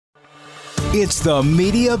It's the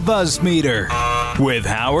Media Buzz Meter with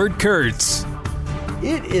Howard Kurtz.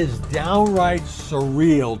 It is downright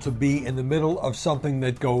surreal to be in the middle of something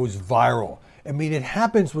that goes viral. I mean, it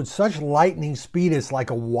happens with such lightning speed. It's like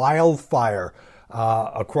a wildfire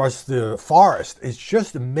across the forest. It's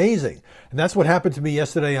just amazing. And that's what happened to me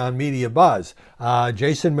yesterday on Media Buzz.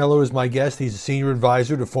 Jason Miller is my guest. He's a senior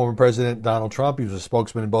advisor to former President Donald Trump. He was a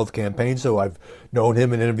spokesman in both campaigns, so I've known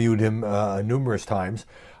him and interviewed him numerous times.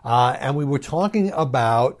 And we were talking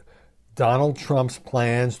about Donald Trump's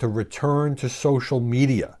plans to return to social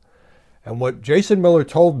media. And what Jason Miller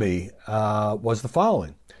told me was the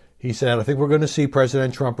following. He said, I think we're going to see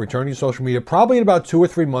President Trump returning to social media probably in about 2 or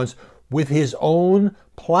 3 months with his own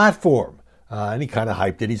platform. And he kind of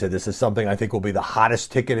hyped it. He said, this is something I think will be the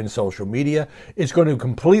hottest ticket in social media. It's going to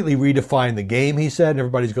completely redefine the game, he said.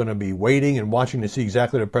 Everybody's going to be waiting and watching to see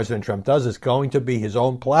exactly what President Trump does. It's going to be his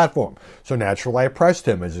own platform. So naturally, I pressed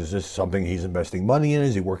him. Is this something he's investing money in?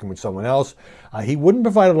 Is he working with someone else? He wouldn't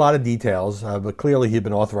provide a lot of details, but clearly he'd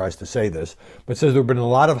been authorized to say this. But says there have been a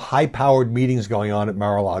lot of high-powered meetings going on at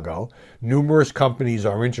Mar-a-Lago. Numerous companies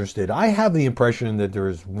are interested. I have the impression that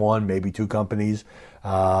there's one, maybe two companies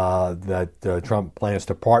that Trump plans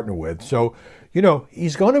to partner with. So, you know,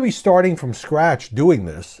 he's going to be starting from scratch doing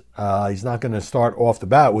this. He's not going to start off the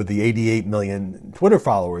bat with the 88 million Twitter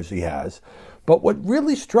followers he has. But what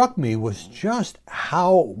really struck me was just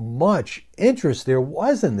how much interest there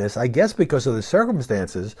was in this, I guess because of the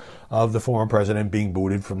circumstances of the former president being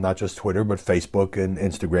booted from not just Twitter, but Facebook and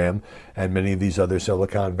Instagram and many of these other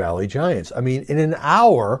Silicon Valley giants. I mean, in an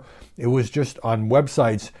hour, it was just on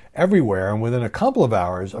websites everywhere. And within a couple of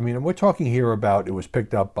hours, I mean, we're talking here about it was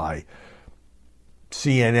picked up by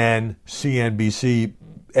CNN, CNBC,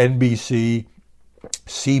 NBC,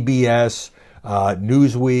 CBS,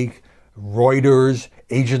 Newsweek, Reuters,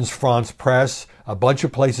 Agence France Presse, a bunch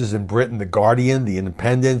of places in Britain, The Guardian, The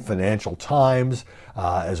Independent, Financial Times,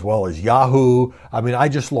 as well as Yahoo. I mean, I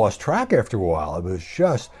just lost track after a while. It was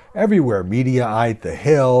just everywhere, Mediaite, The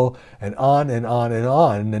Hill, and on and on and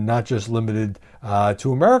on, and not just limited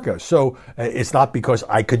to America. So it's not because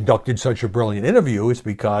I conducted such a brilliant interview. It's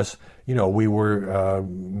because, you know, we were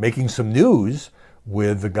making some news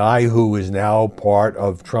with the guy who is now part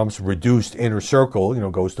of Trump's reduced inner circle, you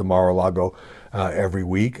know, goes to Mar-a-Lago every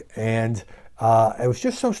week. And I was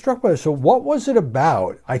just so struck by it. So what was it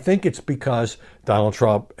about? I think it's because Donald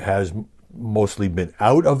Trump has mostly been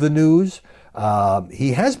out of the news.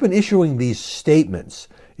 He has been issuing these statements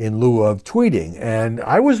in lieu of tweeting. And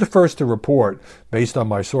I was the first to report, based on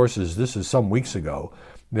my sources, this is some weeks ago,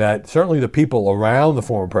 that certainly the people around the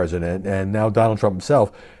former president and now Donald Trump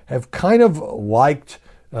himself have kind of liked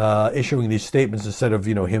issuing these statements instead of,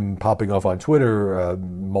 you know, him popping off on Twitter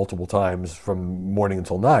multiple times from morning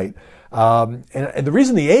until night. And the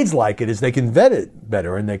reason the aides like it is they can vet it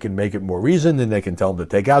better and they can make it more reasoned and they can tell him to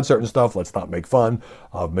take out certain stuff. Let's not make fun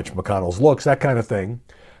of Mitch McConnell's looks, that kind of thing.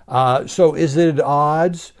 So is it at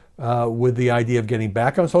odds with the idea of getting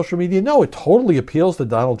back on social media? No, it totally appeals to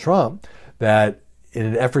Donald Trump that in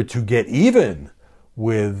an effort to get even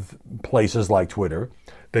with places like Twitter,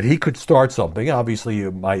 that he could start something. Obviously,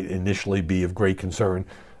 it might initially be of great concern,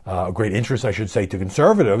 great interest, I should say, to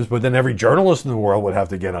conservatives, but then every journalist in the world would have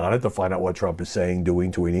to get on it to find out what Trump is saying,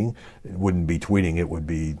 doing, tweeting. It wouldn't be tweeting, it would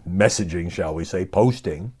be messaging, shall we say,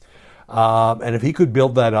 posting. And if he could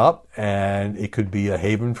build that up, and it could be a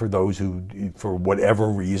haven for those who, for whatever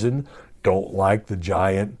reason, don't like the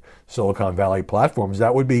giant Silicon Valley platforms,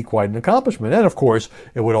 that would be quite an accomplishment. And of course,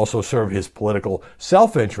 it would also serve his political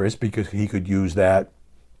self-interest because he could use that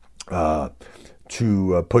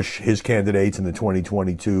to push his candidates in the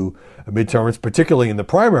 2022 midterms, particularly in the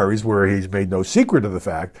primaries, where he's made no secret of the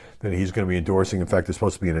fact that he's going to be endorsing. In fact, there's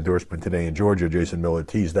supposed to be an endorsement today in Georgia. Jason Miller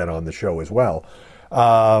teased that on the show as well.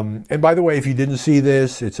 And by the way, if you didn't see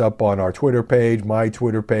this, it's up on our Twitter page, my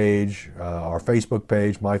Twitter page, our Facebook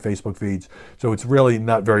page, my Facebook feeds. So it's really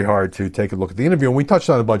not very hard to take a look at the interview. And we touched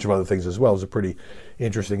on a bunch of other things as well. It was a pretty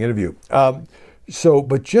interesting interview.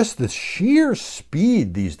 But just the sheer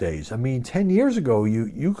speed these days. I mean, 10 years ago,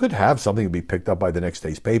 you could have something be picked up by the next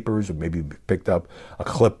day's papers, or maybe picked up, a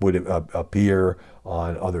clip would appear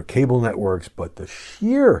on other cable networks. But the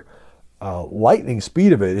sheer lightning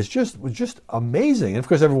speed of it was just amazing. And of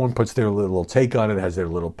course, everyone puts their little take on it, has their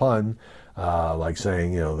little pun, like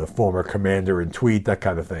saying, you know, the former commander in tweet, that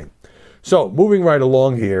kind of thing. So moving right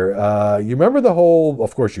along here, you remember the whole,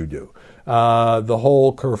 of course you do, the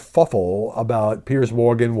whole kerfuffle about Piers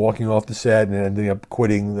Morgan walking off the set and ending up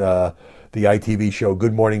quitting the ITV show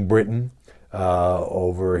Good Morning Britain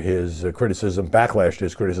over his criticism, backlash to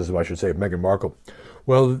his criticism, I should say, of Meghan Markle.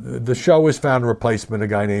 Well, the show has found a replacement, a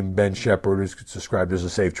guy named Ben Shepherd, who's described as a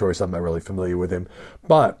safe choice. I'm not really familiar with him.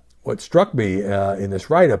 But what struck me in this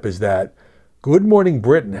write-up is that Good Morning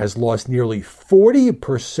Britain has lost nearly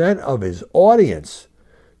 40% of his audience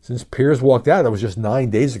since Piers walked out. That was just 9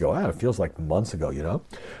 days ago. It feels like months ago, you know.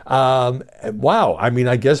 Wow. I mean,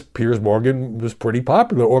 I guess Piers Morgan was pretty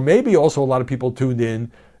popular. Or maybe also a lot of people tuned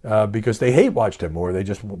in because they hate-watched him, or they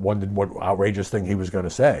just wondered what outrageous thing he was going to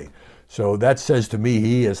say. So that says to me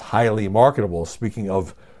he is highly marketable, speaking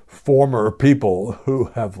of former people who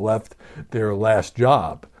have left their last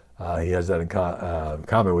job. He has that in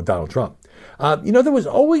common with Donald Trump. There was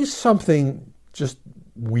always something just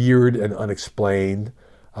weird and unexplained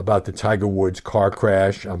about the Tiger Woods car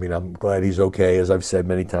crash. I mean, I'm glad he's okay. As I've said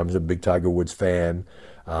many times, I'm a big Tiger Woods fan.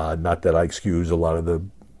 Not that I excuse a lot of the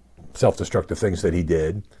self-destructive things that he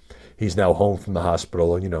did. He's now home from the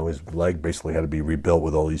hospital, and, his leg basically had to be rebuilt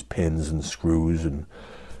with all these pins and screws and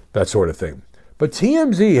that sort of thing. But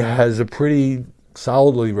TMZ has a pretty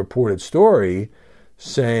solidly reported story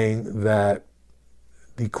saying that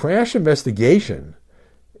the crash investigation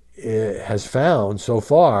has found so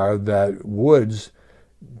far that Woods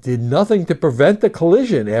did nothing to prevent the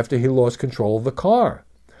collision after he lost control of the car.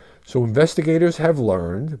 So investigators have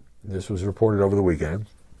learned, this was reported over the weekend,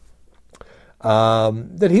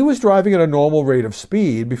 that he was driving at a normal rate of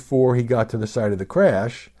speed before he got to the site of the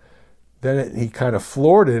crash. Then he kind of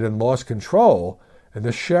floored it and lost control. And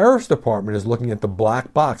the sheriff's department is looking at the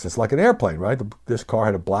black box. It's like an airplane, right? This car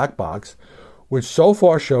had a black box, which so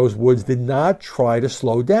far shows Woods did not try to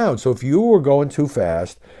slow down. So if you were going too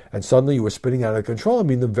fast and suddenly you were spinning out of control,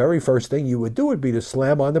 the very first thing you would do would be to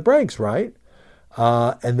slam on the brakes, right?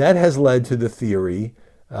 And that has led to the theory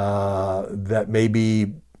that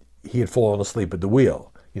maybe he had fallen asleep at the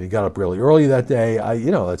wheel. He got up really early that day.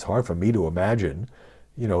 It's hard for me to imagine.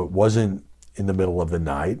 It wasn't in the middle of the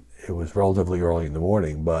night. It was relatively early in the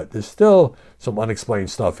morning, but there's still some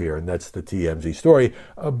unexplained stuff here, and that's the TMZ story,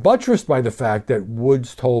 buttressed by the fact that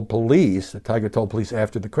Woods told police, Tiger told police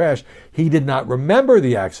after the crash, he did not remember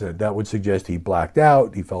the accident. That would suggest he blacked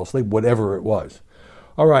out, he fell asleep, whatever it was.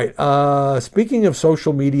 All right, speaking of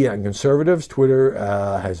social media and conservatives, Twitter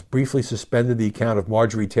has briefly suspended the account of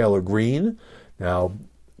Marjorie Taylor Greene. Now,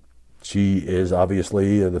 she is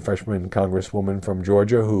obviously the freshman congresswoman from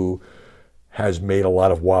Georgia who has made a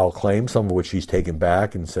lot of wild claims, some of which she's taken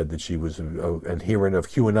back and said that she was an adherent of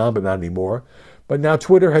QAnon, but not anymore. But now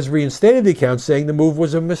Twitter has reinstated the account, saying the move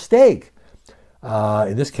was a mistake.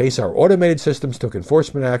 In this case, our automated systems took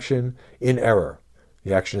enforcement action in error.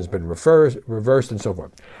 The action has been reversed and so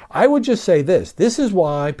forth. I would just say this. This is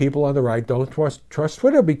why people on the right don't trust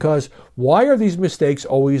Twitter, because why are these mistakes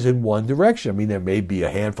always in one direction? There may be a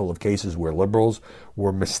handful of cases where liberals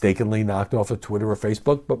were mistakenly knocked off of Twitter or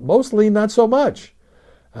Facebook, but mostly not so much.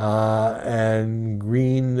 And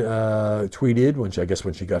Greene tweeted,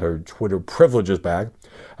 when she got her Twitter privileges back,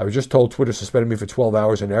 I was just told Twitter suspended me for 12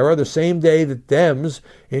 hours in error the same day that Dems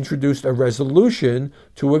introduced a resolution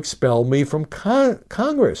to expel me from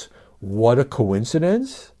Congress. What a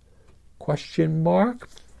coincidence? Question mark?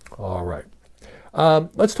 All right.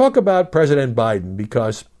 Let's talk about President Biden,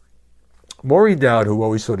 because Maureen Dowd, who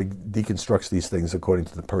always sort of deconstructs these things according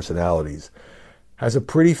to the personalities, has a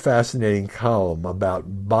pretty fascinating column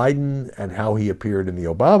about Biden and how he appeared in the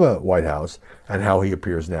Obama White House and how he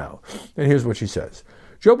appears now. And here's what she says.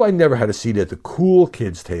 Joe Biden never had a seat at the cool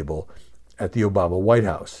kids table at the Obama White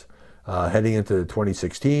House. Heading into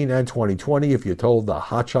 2016 and 2020, if you told the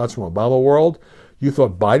hotshots from Obama world you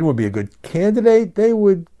thought Biden would be a good candidate, they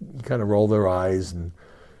would kind of roll their eyes and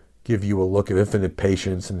give you a look of infinite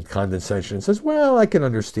patience and condescension and says, well, I can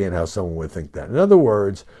understand how someone would think that. In other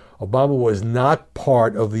words, Obama was not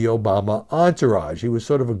part of the Obama entourage. He was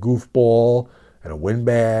sort of a goofball and a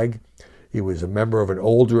windbag. He was a member of an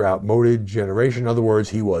older, outmoded generation. In other words,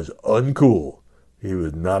 he was uncool. He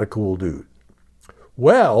was not a cool dude.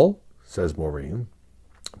 Well, says Maureen,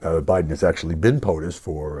 Biden has actually been POTUS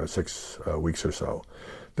for 6 weeks or so.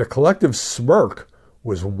 The collective smirk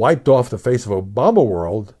was wiped off the face of Obama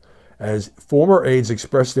world as former aides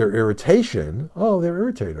expressed their irritation. Oh, they're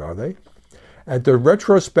irritated, are they? At the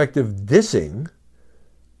retrospective dissing,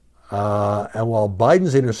 and while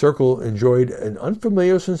Biden's inner circle enjoyed an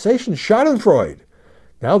unfamiliar sensation, schadenfreude.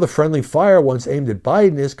 Now the friendly fire once aimed at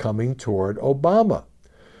Biden is coming toward Obama.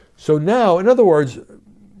 So now, in other words,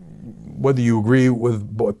 whether you agree with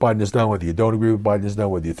what Biden has done, whether you don't agree with Biden has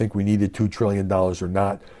done, whether you think we needed $2 trillion or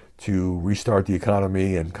not to restart the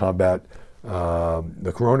economy and combat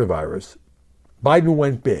the coronavirus, Biden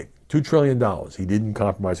went big. $2 trillion. He didn't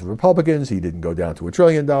compromise with Republicans. He didn't go down to $1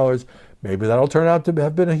 trillion. Maybe that'll turn out to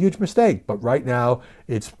have been a huge mistake. But right now,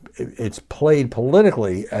 it's played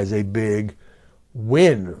politically as a big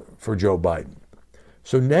win for Joe Biden.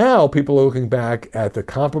 So now people are looking back at the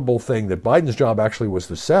comparable thing that Biden's job actually was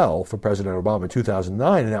to sell for President Obama in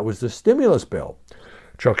 2009, and that was the stimulus bill.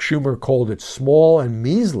 Chuck Schumer called it small and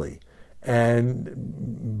measly, and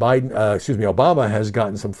Obama has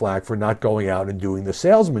gotten some flack for not going out and doing the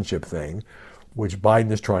salesmanship thing, which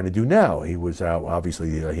Biden is trying to do now. He was out, obviously,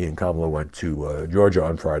 he and Kamala went to Georgia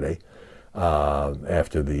on Friday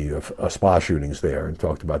after the spa shootings there and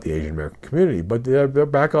talked about the Asian American community, but they're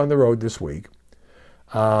back on the road this week.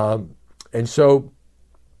 And so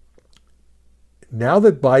now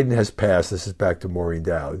that Biden has passed, this is back to Maureen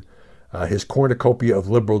Dowd, his cornucopia of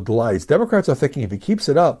liberal delights, Democrats are thinking if he keeps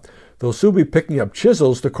it up, they'll soon be picking up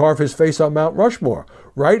chisels to carve his face on Mount Rushmore,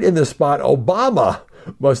 right in the spot Obama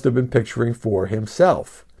must have been picturing for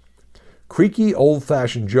himself. Creaky,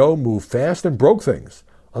 old-fashioned Joe moved fast and broke things,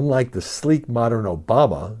 unlike the sleek, modern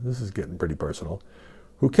Obama, this is getting pretty personal,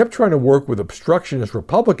 who kept trying to work with obstructionist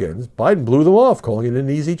Republicans. Biden blew them off, calling it an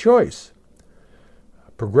easy choice.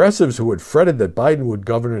 Progressives who had fretted that Biden would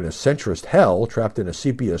govern in a centrist hell, trapped in a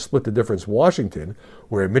sepia split-the-difference Washington,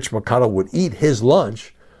 where Mitch McConnell would eat his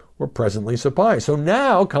lunch, were presently surprised. So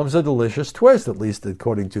now comes a delicious twist, at least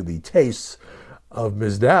according to the tastes of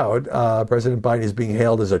Ms. Dowd. President Biden is being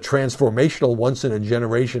hailed as a transformational,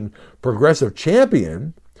 once-in-a-generation progressive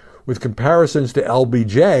champion, with comparisons to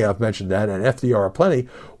LBJ, I've mentioned that, and FDR aplenty,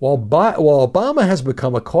 while Obama has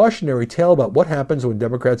become a cautionary tale about what happens when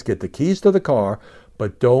Democrats get the keys to the car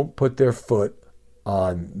but don't put their foot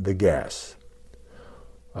on the gas.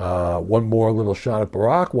 One more little shot at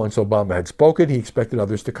Barack. Once Obama had spoken, he expected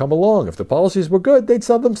others to come along. If the policies were good, they'd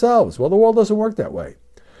sell themselves. Well, the world doesn't work that way.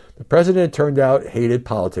 The president, it turned out, hated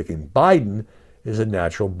politicking. Biden is a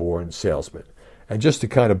natural-born salesman. And just to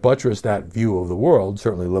kind of buttress that view of the world,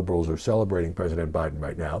 certainly liberals are celebrating President Biden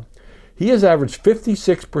right now, he has averaged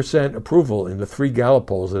 56% approval in the 3 Gallup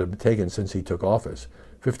polls that have been taken since he took office,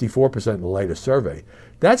 54% in the latest survey.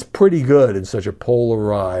 That's pretty good in such a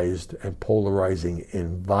polarized and polarizing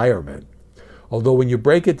environment. Although when you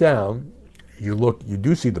break it down, you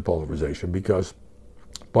do see the polarization, because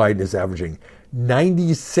Biden is averaging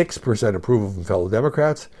 96% approval from fellow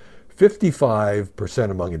Democrats,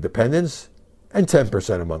 55% among independents, and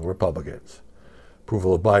 10% among Republicans.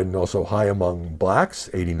 Approval of Biden also high among blacks,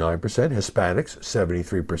 89%, Hispanics,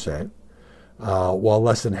 73%, while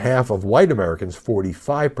less than half of white Americans,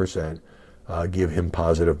 45%, give him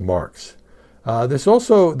positive marks. There's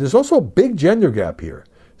also a big gender gap here.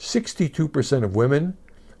 62% of women,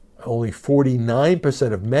 only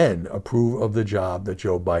 49% of men approve of the job that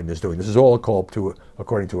Joe Biden is doing. This is all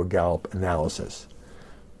according to a Gallup analysis.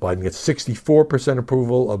 Biden gets 64%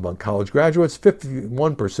 approval among college graduates,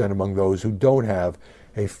 51% among those who don't have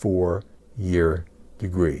a 4-year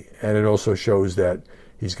degree. And it also shows that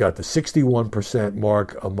he's got the 61%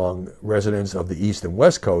 mark among residents of the East and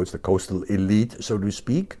West Coasts, the coastal elite, so to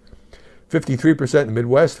speak, 53% in the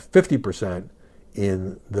Midwest, 50%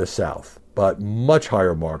 in the South, but much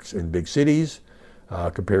higher marks in big cities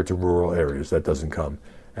compared to rural areas. That doesn't come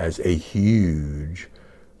as a huge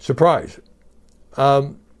surprise.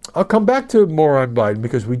 I'll come back to more on Biden,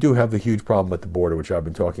 because we do have the huge problem at the border, which I've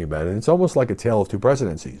been talking about, and it's almost like a tale of two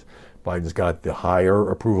presidencies. Biden's got the higher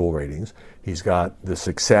approval ratings. He's got the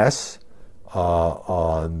success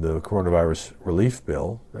on the coronavirus relief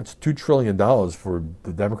bill. That's $2 trillion for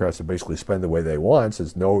the Democrats to basically spend the way they want,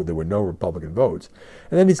 since there were no Republican votes.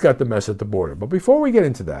 And then he's got the mess at the border. But before we get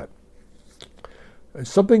into that,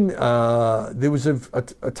 there was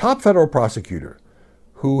a top federal prosecutor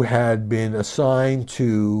who had been assigned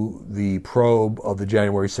to the probe of the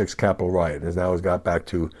January 6th Capitol riot, and now has got back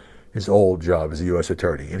to his old job as a U.S.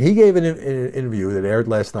 attorney. And he gave an interview that aired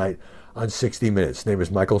last night on 60 Minutes. His name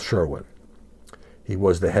is Michael Sherwin. He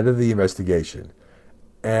was the head of the investigation.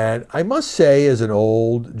 And I must say, as an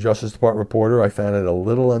old Justice Department reporter, I found it a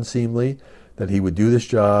little unseemly that he would do this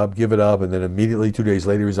job, give it up, and then immediately 2 days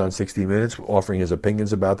later he's on 60 Minutes offering his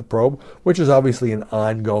opinions about the probe, which is obviously an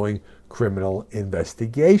ongoing criminal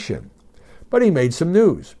investigation. But he made some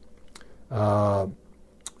news.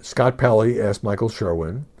 Scott Pelley asked Michael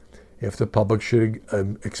Sherwin if the public should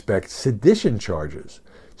expect sedition charges.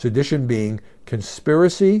 Sedition being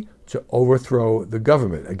conspiracy to overthrow the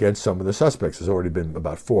government against some of the suspects. There's already been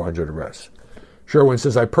about 400 arrests. Sherwin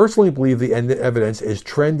says, I personally believe the evidence is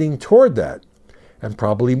trending toward that and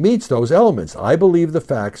probably meets those elements. I believe the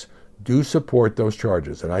facts do support those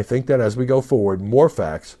charges. And I think that as we go forward, more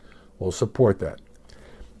facts will support that.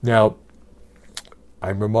 Now,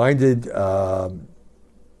 I'm reminded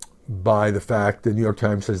by the fact the New York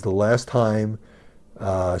Times says the last time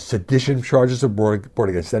sedition charges were brought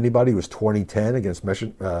against anybody was 2010 against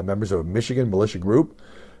members of a Michigan militia group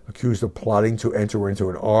accused of plotting to enter into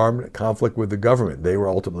an armed conflict with the government. They were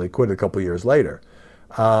ultimately acquitted a couple of years later.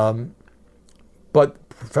 But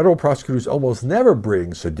federal prosecutors almost never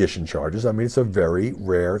bring sedition charges. I mean, it's a very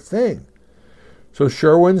rare thing. So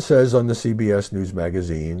Sherwin says on the CBS News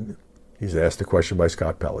magazine, he's asked a question by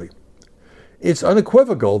Scott Pelley, it's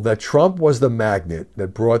unequivocal that Trump was the magnet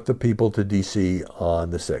that brought the people to D.C.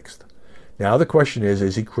 on the 6th. Now the question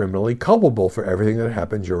is he criminally culpable for everything that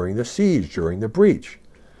happened during the siege, during the breach?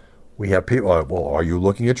 We have people, well, are you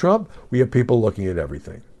looking at Trump? We have people looking at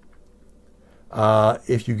everything.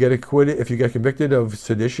 If you get acquitted, if you get convicted of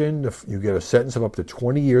sedition, you get a sentence of up to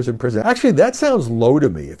 20 years in prison. Actually, that sounds low to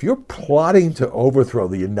me. If you're plotting to overthrow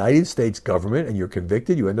the United States government and you're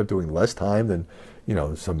convicted, you end up doing less time than,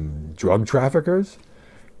 some drug traffickers.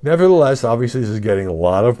 Nevertheless, obviously, this is getting a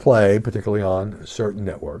lot of play, particularly on certain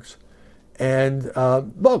networks. And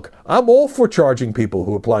look, I'm all for charging people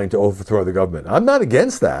who are planning to overthrow the government. I'm not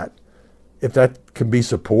against that, if that can be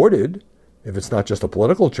supported, if it's not just a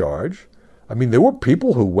political charge. I mean, there were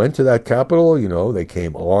people who went to that Capitol, they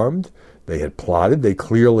came armed, they had plotted, they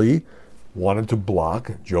clearly wanted to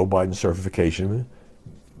block Joe Biden's certification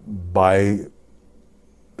by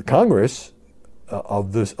the Congress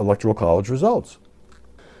of the Electoral College results.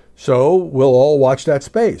 So we'll all watch that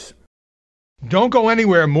space. Don't go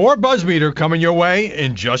anywhere. More BuzzMeter coming your way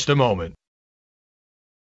in just a moment.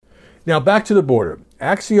 Now back to the border.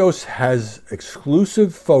 Axios has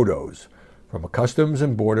exclusive photos from a Customs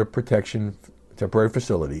and Border Protection temporary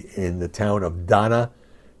facility in the town of Donna,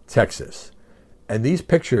 Texas. And these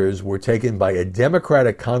pictures were taken by a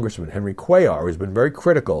Democratic Congressman, Henry Cuellar, who's been very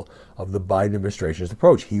critical of the Biden administration's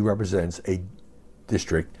approach. He represents a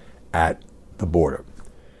district at the border.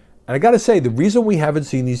 And I got to say, the reason we haven't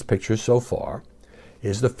seen these pictures so far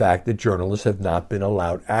is the fact that journalists have not been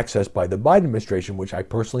allowed access by the Biden administration, which I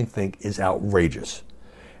personally think is outrageous.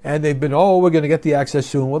 And they've been, we're going to get the access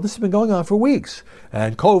soon. Well, this has been going on for weeks.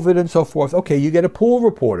 And COVID and so forth. Okay, you get a pool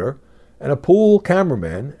reporter and a pool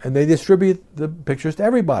cameraman, and they distribute the pictures to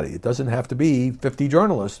everybody. It doesn't have to be 50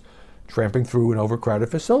 journalists tramping through an overcrowded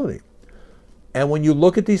facility. And when you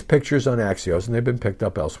look at these pictures on Axios, and they've been picked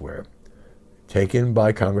up elsewhere, taken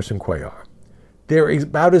by Congressman Cuellar, they're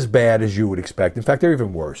about as bad as you would expect. In fact, they're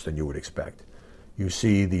even worse than you would expect. You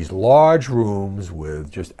see these large rooms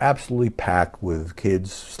with just absolutely packed with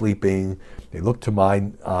kids sleeping. They look to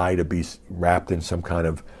my eye to be wrapped in some kind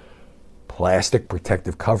of plastic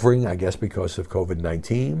protective covering, I guess because of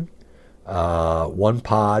COVID-19. One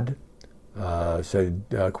pod, said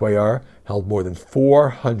Cuellar, held more than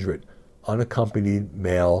 400 unaccompanied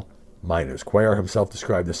male minors. Cuellar himself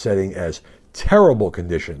described the setting as terrible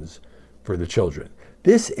conditions for the children.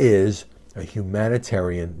 This is a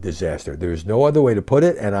humanitarian disaster. There's no other way to put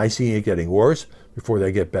it, and I see it getting worse before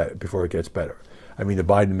it gets better. I mean, the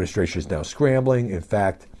Biden administration is now scrambling. In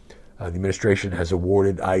fact, the administration has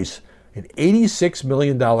awarded ICE an $86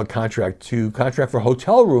 million contract for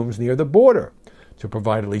hotel rooms near the border to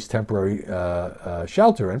provide at least temporary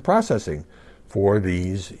shelter and processing for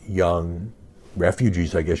these young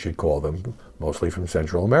refugees, I guess you'd call them, mostly from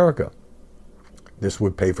Central America. This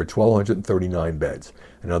would pay for 1,239 beds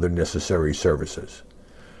and other necessary services.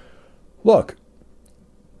 Look,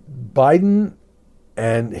 Biden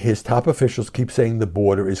and his top officials keep saying the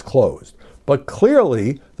border is closed. But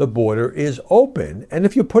clearly, the border is open. And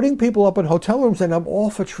if you're putting people up in hotel rooms, and I'm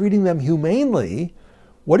all for treating them humanely,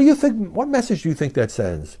 what message do you think that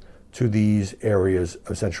sends to these areas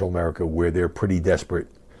of Central America where they're pretty desperate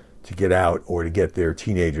to get out or to get their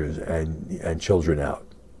teenagers and children out?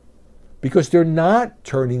 Because they're not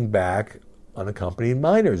turning back unaccompanied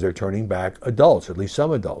minors. They're turning back adults, at least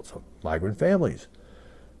some adults, migrant families.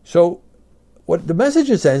 So what the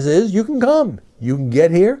message it sends is you can come. You can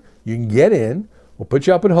get here. You can get in. We'll put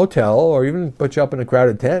you up in a hotel or even put you up in a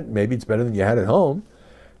crowded tent. Maybe it's better than you had at home.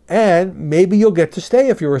 And maybe you'll get to stay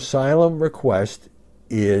if your asylum request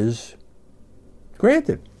is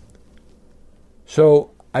granted.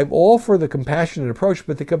 So I'm all for the compassionate approach,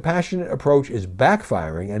 but the compassionate approach is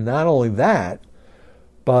backfiring. And not only that,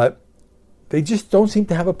 but they just don't seem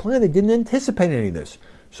to have a plan. They didn't anticipate any of this.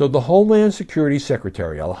 So the Homeland Security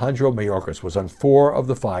Secretary, Alejandro Mayorkas, was on 4 of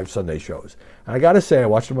the 5 Sunday shows. And I got to say, I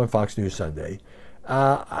watched him on Fox News Sunday.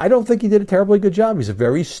 I don't think he did a terribly good job. He's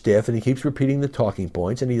very stiff, and he keeps repeating the talking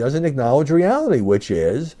points, and he doesn't acknowledge reality, which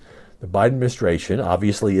is the Biden administration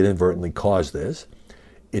obviously inadvertently caused this.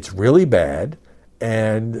 It's really bad.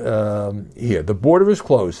 And here, the border is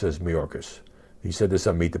closed, says Mayorkas. He said this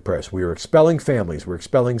on Meet the Press. We are expelling families. We're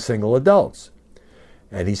expelling single adults.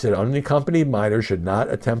 And he said, unaccompanied minors should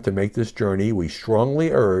not attempt to make this journey. We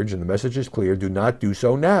strongly urge, and the message is clear, do not do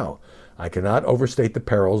so now. I cannot overstate the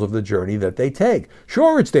perils of the journey that they take.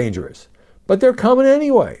 Sure, it's dangerous, but they're coming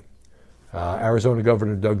anyway. Arizona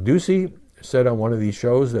Governor Doug Ducey said on one of these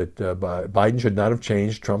shows that Biden should not have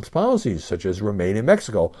changed Trump's policies, such as remain in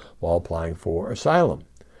Mexico while applying for asylum.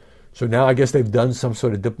 So now I guess they've done some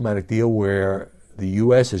sort of diplomatic deal where the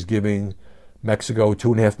U.S. is giving Mexico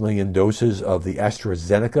 2.5 million doses of the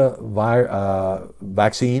AstraZeneca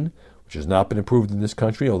vaccine, which has not been approved in this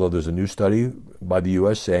country, although there's a new study by the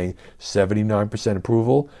U.S. saying 79%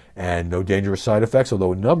 approval and no dangerous side effects,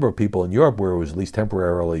 although a number of people in Europe where it was at least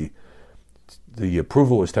temporarily, the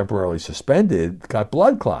approval was temporarily suspended, got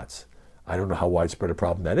blood clots. I don't know how widespread a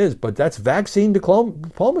problem that is, but that's vaccine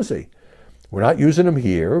diplomacy. We're not using them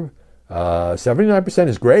here. 79%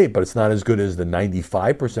 is great, but it's not as good as the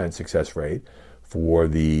 95% success rate for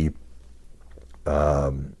the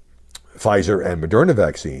Pfizer and Moderna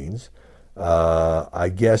vaccines.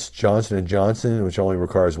 I guess Johnson & Johnson, which only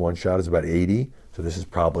requires one shot, is about 80. So this is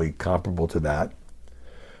probably comparable to that.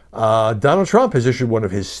 Donald Trump has issued one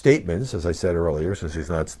of his statements, as I said earlier, since he's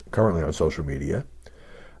not currently on social media.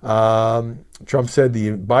 Trump said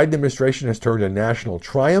the Biden administration has turned a national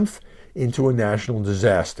triumph into a national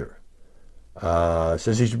disaster.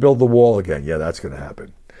 Says he should build the wall again. Yeah, that's going to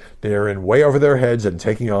happen. They're in way over their heads and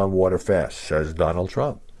taking on water fast, says Donald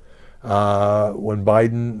Trump. When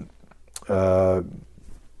Biden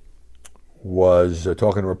was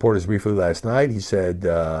talking to reporters briefly last night, he said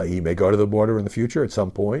he may go to the border in the future at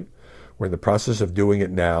some point. We're in the process of doing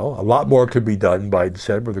it now. A lot more could be done, Biden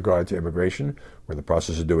said, with regard to immigration. We're in the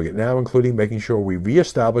process of doing it now, including making sure we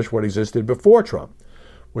reestablish what existed before Trump,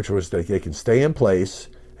 which was that they can stay in place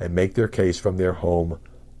and make their case from their home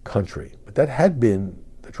country. But that had been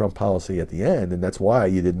the Trump policy at the end, and that's why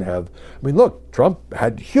you didn't have... I mean, look, Trump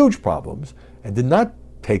had huge problems and did not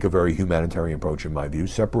take a very humanitarian approach, in my view,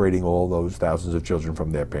 separating all those thousands of children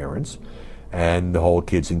from their parents and the whole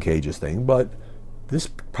kids in cages thing. But this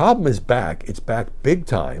problem is back. It's back big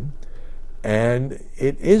time, and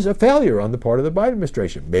it is a failure on the part of the Biden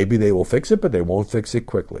administration. Maybe they will fix it, but they won't fix it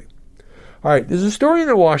quickly. All right, there's a story in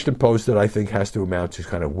the Washington Post that I think has to amount to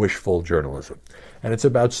kind of wishful journalism, and it's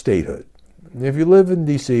about statehood. And if you live in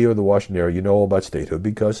D.C. or the Washington area, you know all about statehood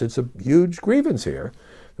because it's a huge grievance here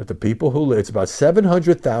that the people who live, it's about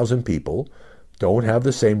 700,000 people, don't have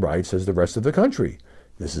the same rights as the rest of the country.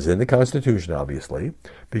 This is in the Constitution, obviously,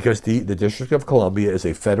 because the District of Columbia is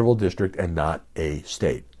a federal district and not a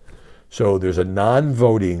state. So there's a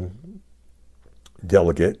non-voting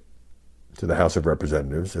delegate to the House of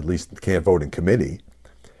Representatives, at least can't vote in committee,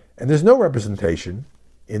 and there's no representation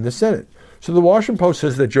in the Senate. So the Washington Post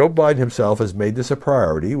says that Joe Biden himself has made this a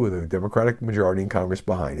priority with a Democratic majority in Congress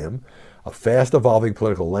behind him, a fast-evolving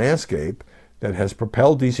political landscape that has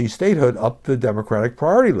propelled D.C. statehood up the Democratic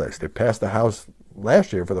priority list. It passed the House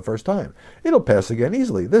last year for the first time. It'll pass again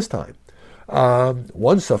easily this time.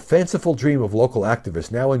 Once a fanciful dream of local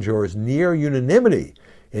activists now enjoys near unanimity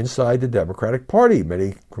inside the Democratic Party.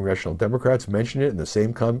 Many congressional Democrats mention it in the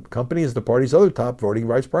same company as the party's other top voting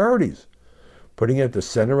rights priorities, putting it at the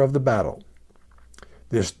center of the battle.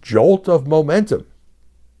 This jolt of momentum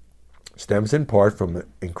stems in part from the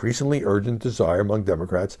increasingly urgent desire among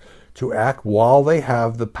Democrats to act while they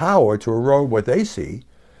have the power to erode what they see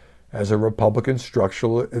as a Republican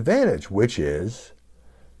structural advantage, which is,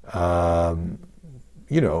 it's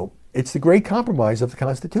the great compromise of the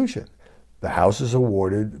Constitution. The House is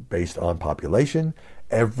awarded based on population.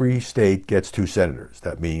 Every state gets 2 senators.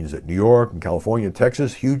 That means that New York and California and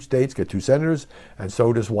Texas, huge states, get 2 senators, and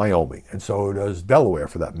so does Wyoming, and so does Delaware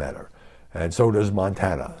for that matter, and so does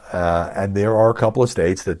Montana. And there are a couple of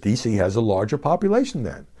states that D.C. has a larger population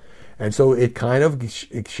than. And so it kind of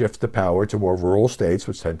it shifts the power to more rural states,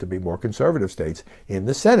 which tend to be more conservative states, in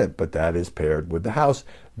the Senate. But that is paired with the House.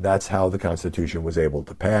 That's how the Constitution was able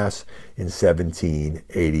to pass in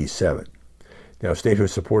 1787. Now, statehood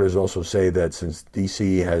supporters also say that since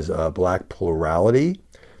D.C. has a black plurality,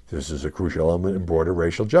 this is a crucial element in broader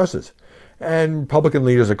racial justice. And Republican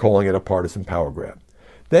leaders are calling it a partisan power grab.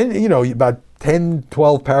 Then, about 10,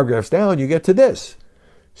 12 paragraphs down, you get to this.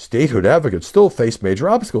 Statehood advocates still face major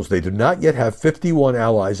obstacles. They do not yet have 51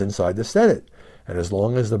 allies inside the Senate. And as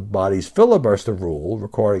long as the body's filibuster rule,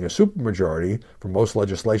 requiring a supermajority for most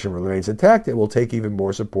legislation, remains intact, it will take even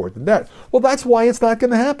more support than that. Well, that's why it's not going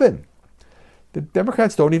to happen. The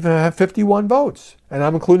Democrats don't even have 51 votes. And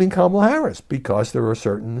I'm including Kamala Harris because there are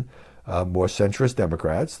certain more centrist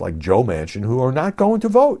Democrats like Joe Manchin who are not going to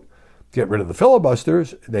vote get rid of the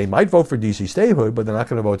filibusters, they might vote for D.C. statehood, but they're not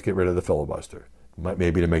going to vote to get rid of the filibuster.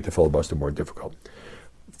 Maybe to make the filibuster more difficult.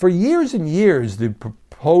 For years and years, the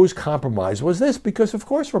proposed compromise was this, because of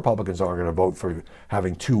course Republicans aren't going to vote for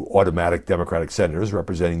having 2 automatic Democratic senators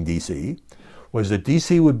representing D.C., was that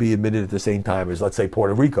D.C. would be admitted at the same time as, let's say,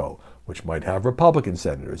 Puerto Rico, which might have Republican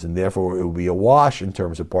senators, and therefore it would be a wash in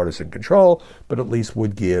terms of partisan control, but at least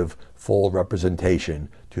would give full representation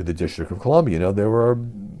to the District of Columbia. You know, there were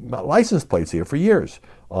license plates here for years.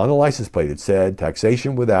 On the license plate it said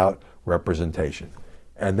taxation without representation.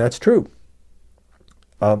 And that's true.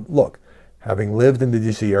 Look, having lived in the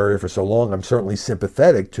D.C. area for so long, I'm certainly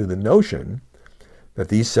sympathetic to the notion that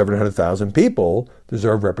these 700,000 people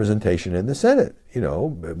deserve representation in the Senate. You know,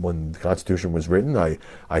 when the Constitution was written,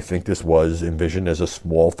 I think this was envisioned as a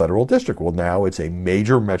small federal district. Well, now it's a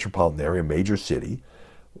major metropolitan area, major city,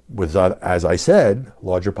 with, as I said,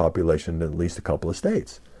 larger population than at least a couple of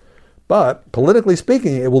states. But politically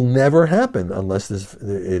speaking, it will never happen unless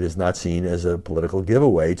it is not seen as a political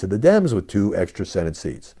giveaway to the Dems with 2 extra Senate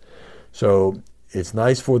seats. So it's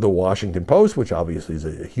nice for the Washington Post, which obviously is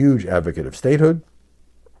a huge advocate of statehood,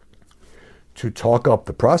 to talk up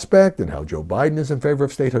the prospect and how Joe Biden is in favor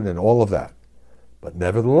of statehood and all of that. But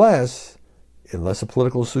nevertheless, unless a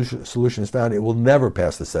political solution is found, it will never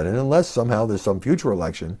pass the Senate unless somehow there's some future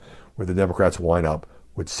election where the Democrats wind up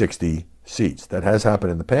with 60 seats. That has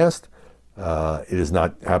happened in the past. It is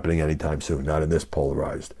not happening anytime soon, not in this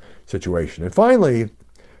polarized situation. And finally, if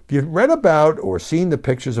you've read about or seen the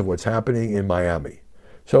pictures of what's happening in Miami,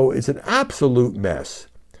 so it's an absolute mess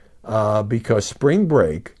because spring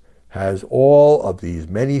break has all of these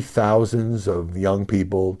many thousands of young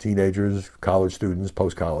people, teenagers, college students,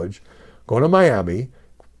 post-college, going to Miami,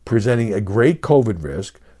 presenting a great COVID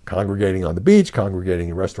risk, congregating on the beach, congregating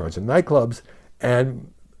in restaurants and nightclubs,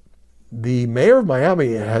 and the mayor of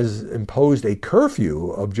Miami has imposed a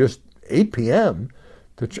curfew of just 8 p.m.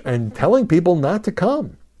 And telling people not to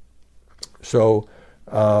come. So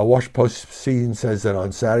Washington Post says that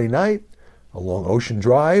on Saturday night, along Ocean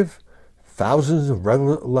Drive, thousands of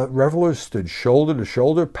revelers stood shoulder to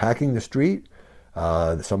shoulder, packing the street.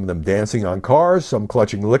 Some of them dancing on cars, some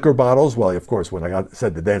clutching liquor bottles. Well, of course, when I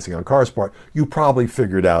said the dancing on cars part, you probably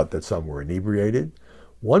figured out that some were inebriated.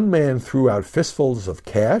 One man threw out fistfuls of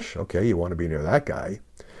cash. Okay, you want to be near that guy.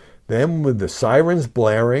 Then with the sirens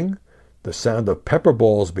blaring, the sound of pepper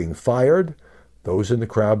balls being fired, those in the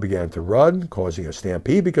crowd began to run, causing a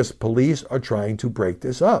stampede because police are trying to break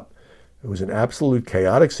this up. It was an absolute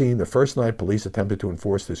chaotic scene. The first night police attempted to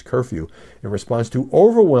enforce this curfew in response to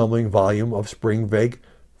overwhelming volume of spring break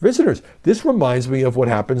visitors. This reminds me of what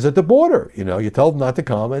happens at the border. You know, you tell them not to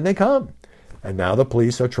come and they come. And now the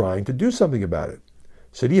police are trying to do something about it.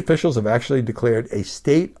 City officials have actually declared a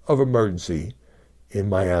state of emergency in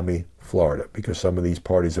Miami, Florida, because some of these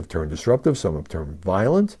parties have turned disruptive, some have turned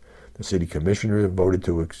violent. The city commissioners voted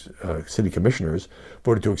to extend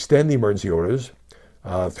the emergency orders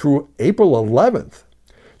through April 11th.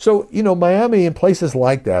 So, you know, Miami and places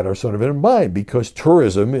like that are sort of in mind because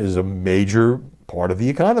tourism is a major part of the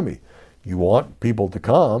economy. You want people to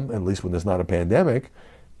come, at least when there's not a pandemic,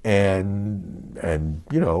 and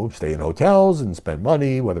you know, stay in hotels and spend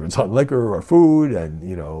money, whether it's on liquor or food, and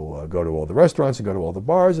you know, go to all the restaurants and go to all the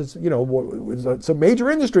bars. It's, you know, it's a major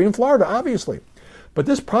industry in Florida, obviously. But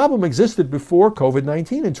this problem existed before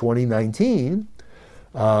COVID-19. In 2019,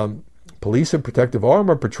 police and protective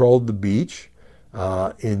armor patrolled the beach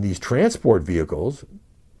in these transport vehicles.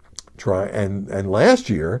 And last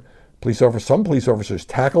year, some police officers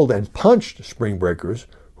tackled and punched spring breakers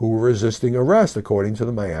who were resisting arrest, according to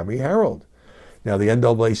the Miami Herald. Now, the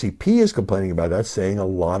NAACP is complaining about that, saying a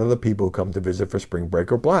lot of the people who come to visit for spring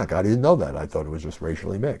break are black. I didn't know that. I thought it was just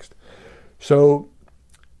racially mixed. So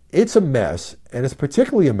it's a mess, and it's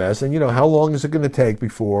particularly a mess. And, you know, how long is it going to take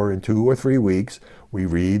before in 2 or 3 weeks we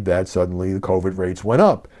read that suddenly the COVID rates went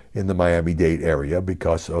up in the Miami-Dade area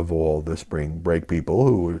because of all the spring break people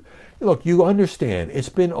who, look, you understand, it's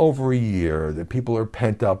been over a year that people are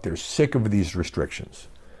pent up. They're sick of these restrictions.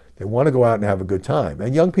 They want to go out and have a good time.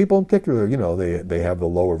 And young people in particular, you know, they have the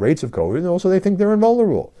lower rates of COVID, and also they think they're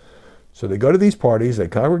invulnerable. So they go to these parties, they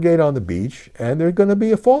congregate on the beach, and there's going to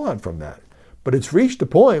be a fallout from that. But it's reached a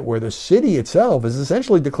point where the city itself is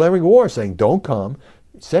essentially declaring war, saying, don't come.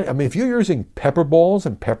 I mean, if you're using pepper balls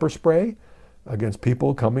and pepper spray against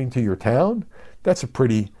people coming to your town, that's a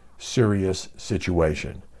pretty serious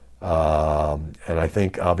situation. And I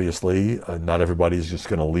think, obviously, not everybody's just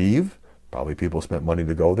going to leave. Probably people spent money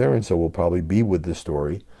to go there, and so we'll probably be with this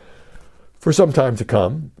story for some time to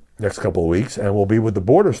come, next couple of weeks, and we'll be with the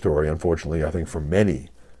border story, unfortunately, I think for many,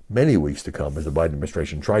 many weeks to come as the Biden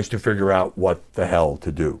administration tries to figure out what the hell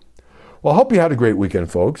to do. Well, I hope you had a great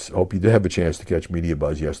weekend, folks. I hope you did have a chance to catch Media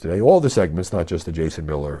Buzz yesterday. All the segments, not just the Jason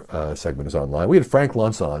Miller segment, is online. We had Frank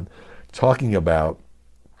Luntz on talking about,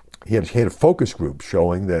 he had a focus group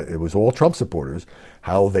showing that it was all Trump supporters,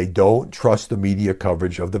 how they don't trust the media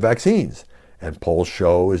coverage of the vaccines. And polls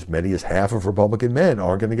show as many as half of Republican men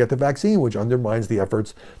aren't going to get the vaccine, which undermines the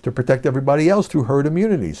efforts to protect everybody else through herd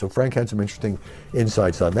immunity. So Frank had some interesting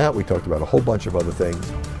insights on that. We talked about a whole bunch of other things.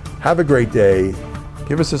 Have a great day.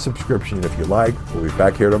 Give us a subscription if you like. We'll be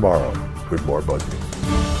back here tomorrow with more BuzzFeed.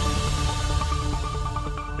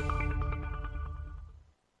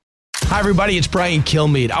 Hi, everybody. It's Brian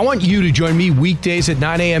Kilmeade. I want you to join me weekdays at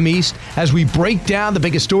 9 a.m. East as we break down the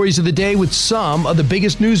biggest stories of the day with some of the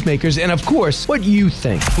biggest newsmakers and, of course, what you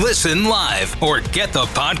think. Listen live or get the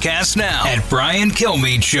podcast now at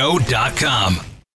BrianKilmeadeShow.com.